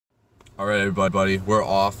Alright everybody, we're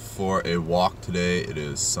off for a walk today. It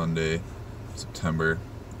is Sunday, September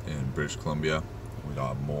in British Columbia. We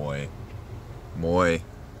got Moy,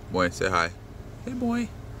 say hi. Hey Moy.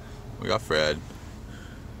 We got Fred.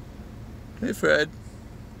 Hey Fred.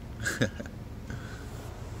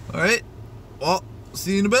 Alright, well,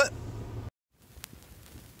 see you in a bit.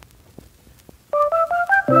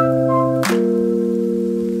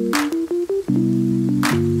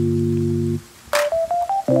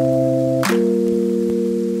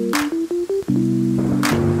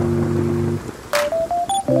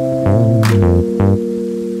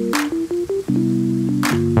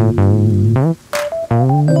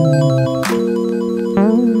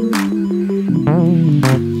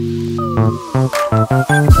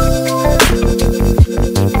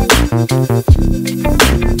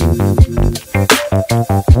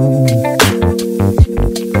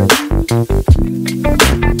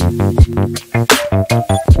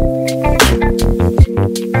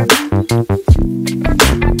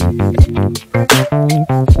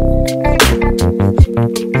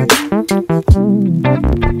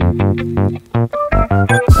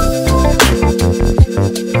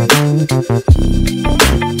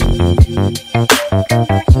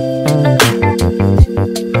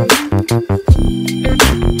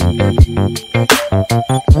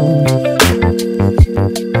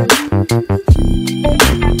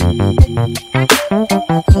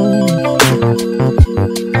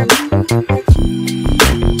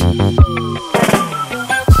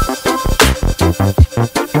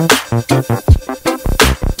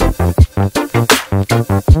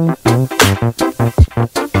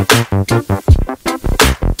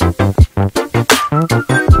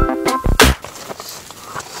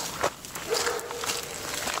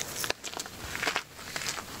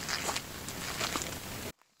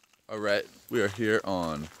 Alright, we are here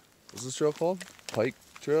on, what's this trail called? Pike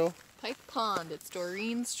Trail? Pike Pond. It's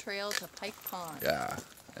Doreen's trail to Pike Pond. Yeah,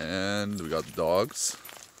 and we got the dogs.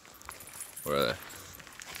 Where are they?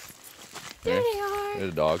 There they are. There's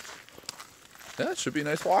the dogs. Yeah, it should be a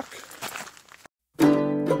nice walk.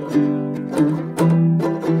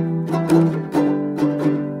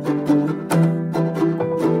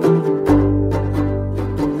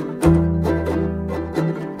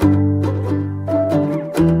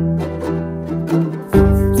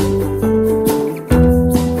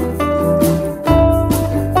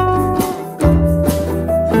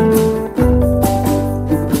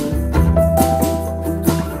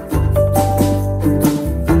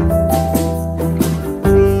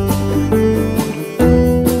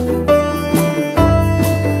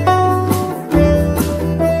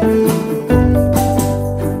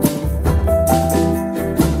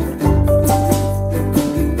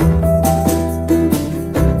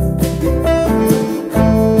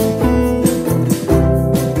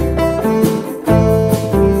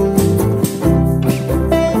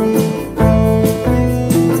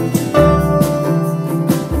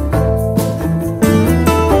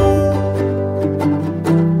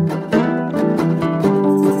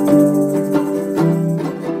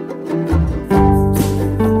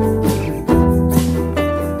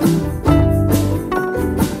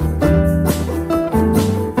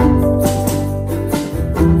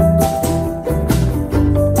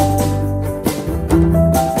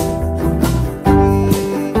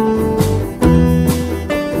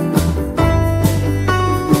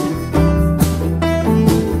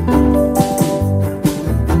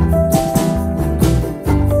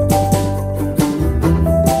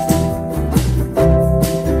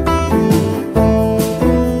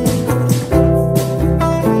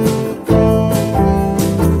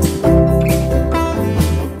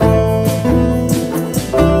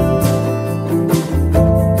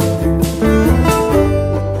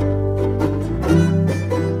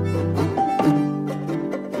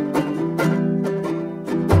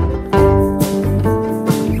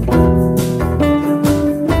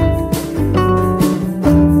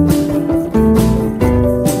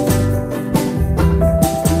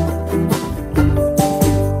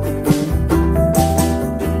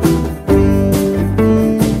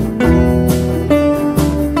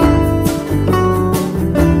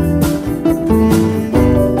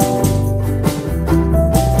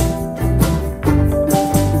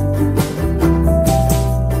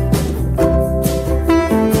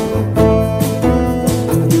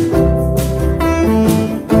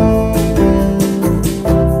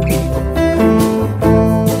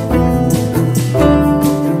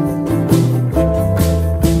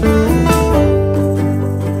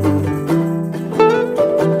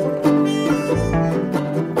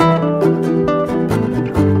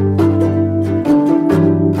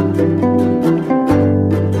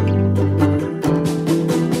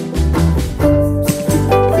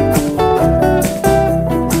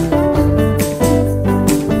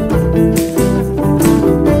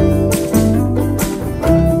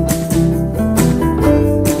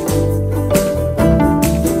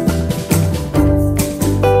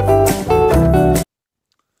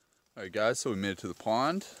 guys, so we made it to the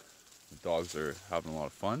pond. The dogs are having a lot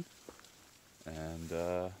of fun. And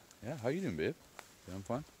yeah, how you doing, babe? You having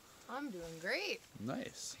fun? I'm doing great.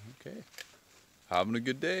 Nice. Okay. Having a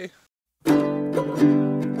good day.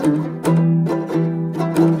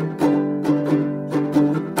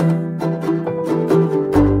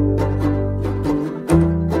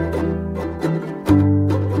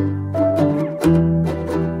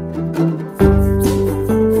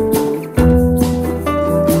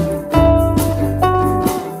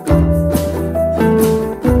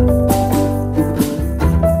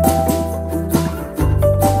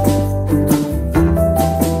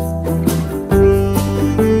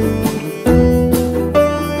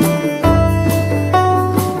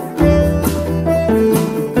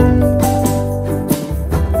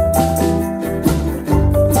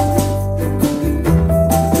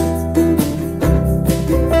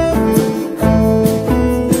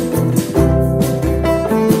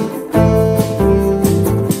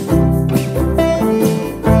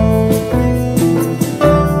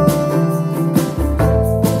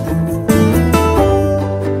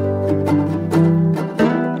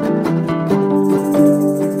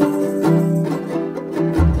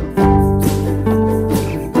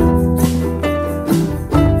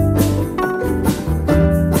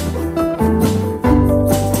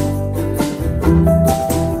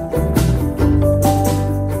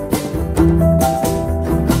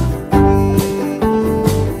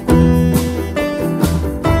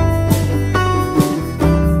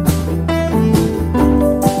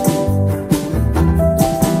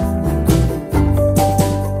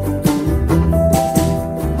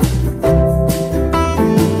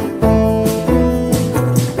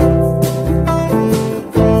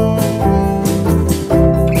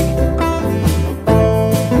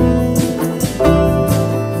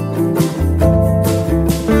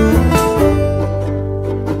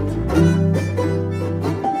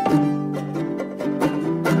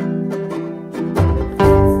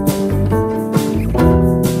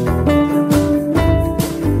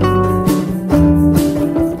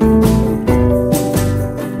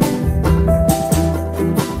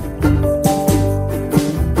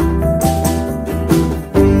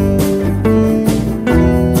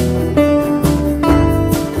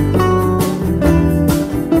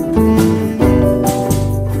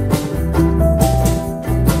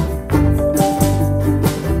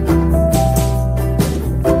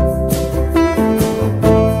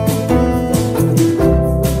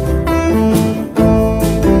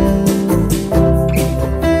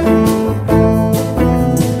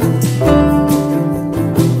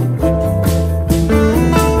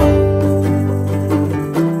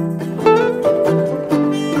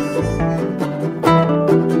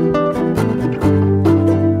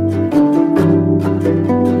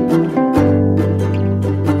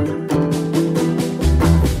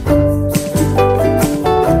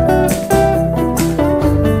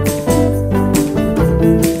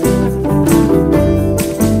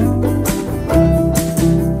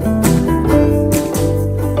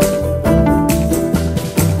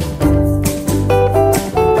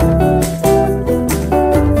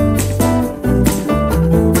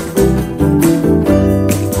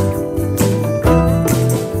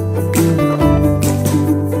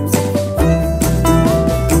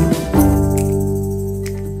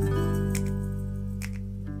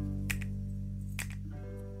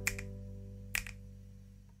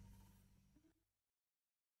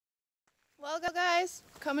 Well guys,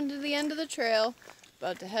 coming to the end of the trail,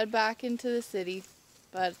 about to head back into the city.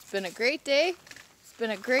 But it's been a great day, it's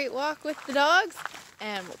been a great walk with the dogs,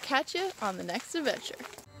 and we'll catch you on the next adventure.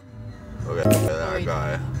 Okay, look at that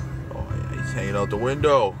guy. Oh yeah, he's hanging out the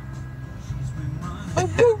window.